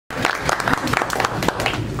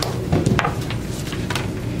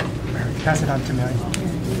pass it on to Mary.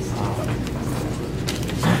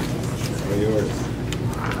 All yours.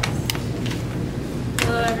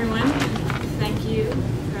 Hello, everyone. Thank you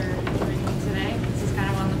for joining me today. This is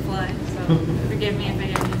kind of on the fly, so forgive me if I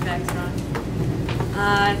get any facts wrong.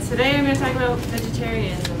 Today I'm going to talk about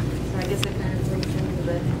vegetarianism. So I guess I kind of leaped into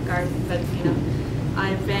the garden, but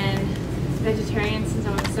I've been vegetarian since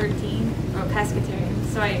I was 13, or pescatarian,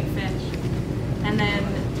 so I ate fish, and then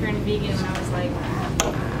turned vegan when I was like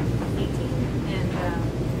 18, and I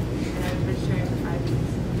was vegetarian for 5 years.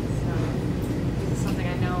 So this is something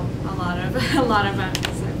I know a lot about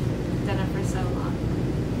because I've done it for so long.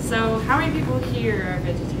 So how many people here are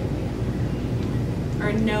vegetarian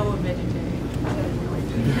or know a vegetarian?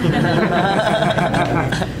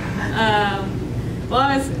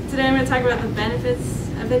 Today I'm going to talk about the benefits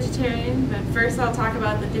of vegetarian, but first I'll talk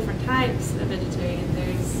about the different types of vegetarian.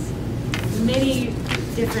 There's many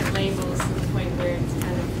different labels to the point where it's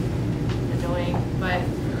kind of annoying, but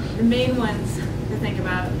the main ones to think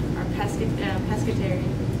about are pescatarian,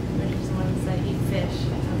 which is the ones that eat fish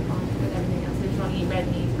along with everything else. They just don't eat red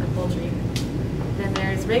meat or poultry. Then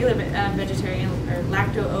there's regular vegetarian, or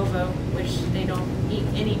lacto-ovo, which they don't eat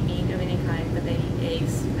any meat of any kind, but they eat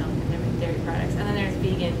eggs, milk, and every dairy products. And then there's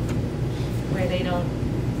vegan, where they don't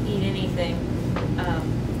eat anything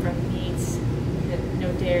from meats,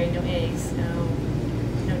 no dairy, no eggs, no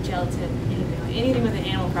gelatin, anything with an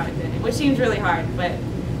animal product in it, which seems really hard, but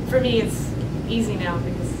for me it's easy now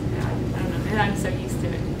because I don't know, I'm so used to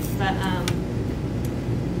it. But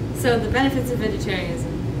so the benefits of vegetarianism.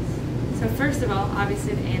 So first of all,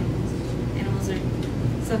 obviously the animals. Animals are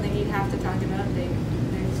something you have to talk about.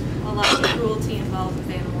 There's a lot of cruelty involved with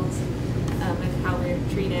animals and how we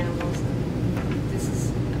treat animals. And this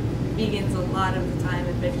is vegans a lot of the time,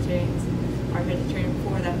 and vegetarians are vegetarian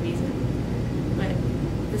for that reason. But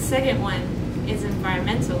the second one is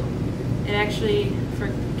environmental. It actually,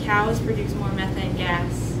 for cows, produce more methane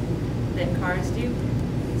gas than cars do.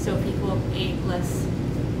 So people ate less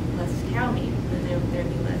cow meat, then there'd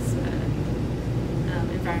be less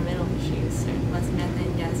environmental issues, or less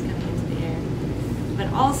methane gas coming into the air. But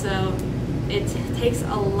also, it takes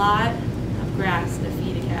a lot of grass to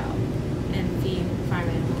feed a cow and feed farm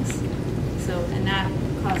animals. So, and that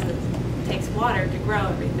takes water to grow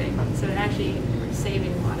everything. So it actually, we're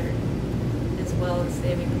saving water as well as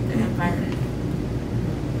saving the environment.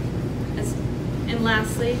 And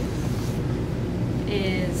lastly,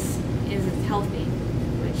 is it's healthy,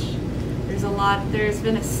 which there's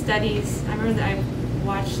been studies. I remember that I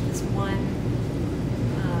watched this one,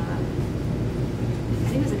 I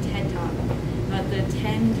think it was a TED Talk, about the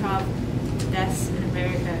 10 top deaths in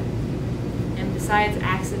America. And besides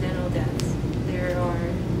accidental deaths, there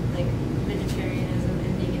are, like, vegetarianism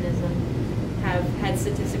and veganism have had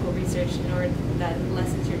statistical research in order that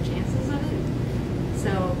lessens your chances of it.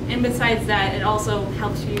 So, and besides that, it also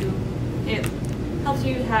helps you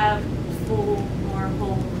have more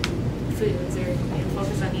whole foods, or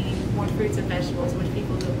focus on eating more fruits and vegetables, which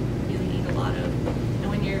people don't really eat a lot of. And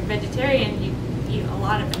when you're vegetarian, you eat a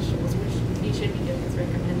lot of vegetables, which you should be doing. It's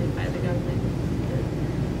recommended by the government, the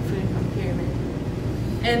food pyramid.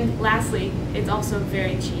 And lastly, it's also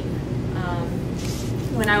very cheap.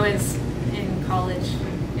 When I was in college,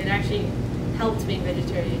 it actually helped being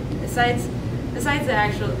vegetarian. Besides the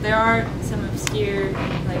actual, there are some obscure,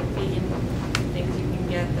 like, vegan things you can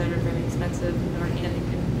get that are very expensive and organic,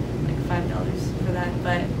 and like $5 for that.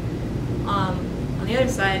 But on the other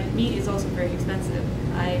side, meat is also very expensive.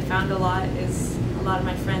 I found a lot of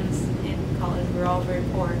my friends in college were all very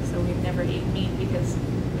poor, so we've never eaten meat because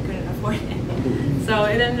we couldn't afford it. So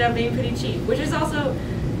it ended up being pretty cheap, which is also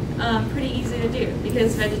pretty easy to do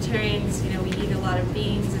because vegetarians, we eat a lot of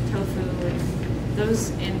beans and tofu and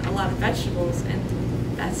those, and a lot of vegetables, and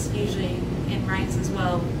that's usually in rice as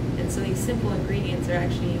well. And so these simple ingredients are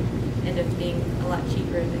actually end up being a lot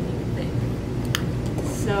cheaper than you would think.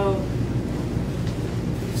 So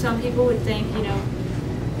some people would think,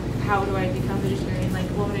 how do I become vegetarian? Like,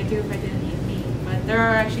 what would I do if I didn't eat meat? But there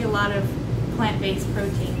are actually a lot of plant-based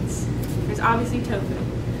proteins. There's obviously tofu,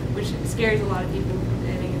 which scares a lot of people.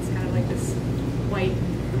 I think it's kind of like this white,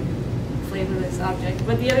 flavorless object.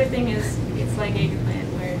 But the other thing is, it's like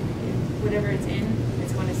eggplant, where whatever it's in,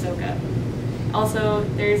 it's going to soak up. Also,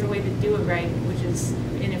 there's a way to do it right, which is,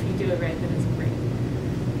 and if you do it right, then it's great.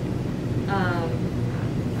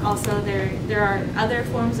 Also, there are other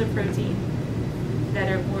forms of protein that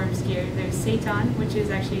are more obscure. There's seitan, which is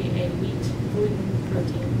actually a wheat gluten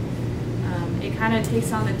protein. It kind of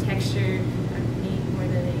takes on the texture of meat more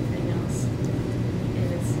than anything else.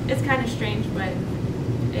 And it's kind of strange, but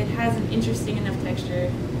it has an interesting enough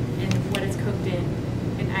texture, and what it's cooked in,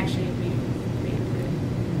 it actually really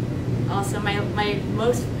good. Also, my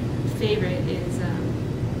most favorite is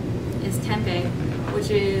tempeh, which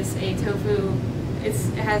is a tofu. It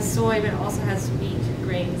has soy, but it also has wheat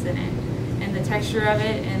grains in it, and the texture of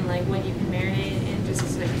it and like what you can marinate it in just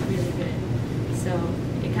is like really good. So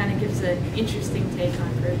it kind of gives an interesting take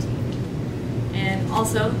on protein. And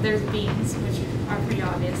also there's beans, which are pretty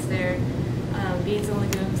obvious. They're beans and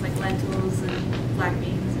legumes like lentils and black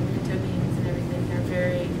beans and pinto beans and everything. They're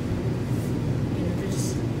very, they're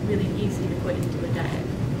just really easy to put into a diet.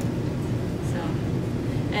 So,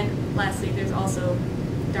 and lastly, there's also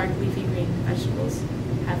dark leafy green vegetables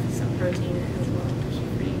have some protein in it as well, which is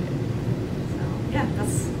pretty good. So yeah,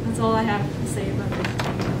 that's all I have to say about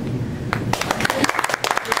vegetarian.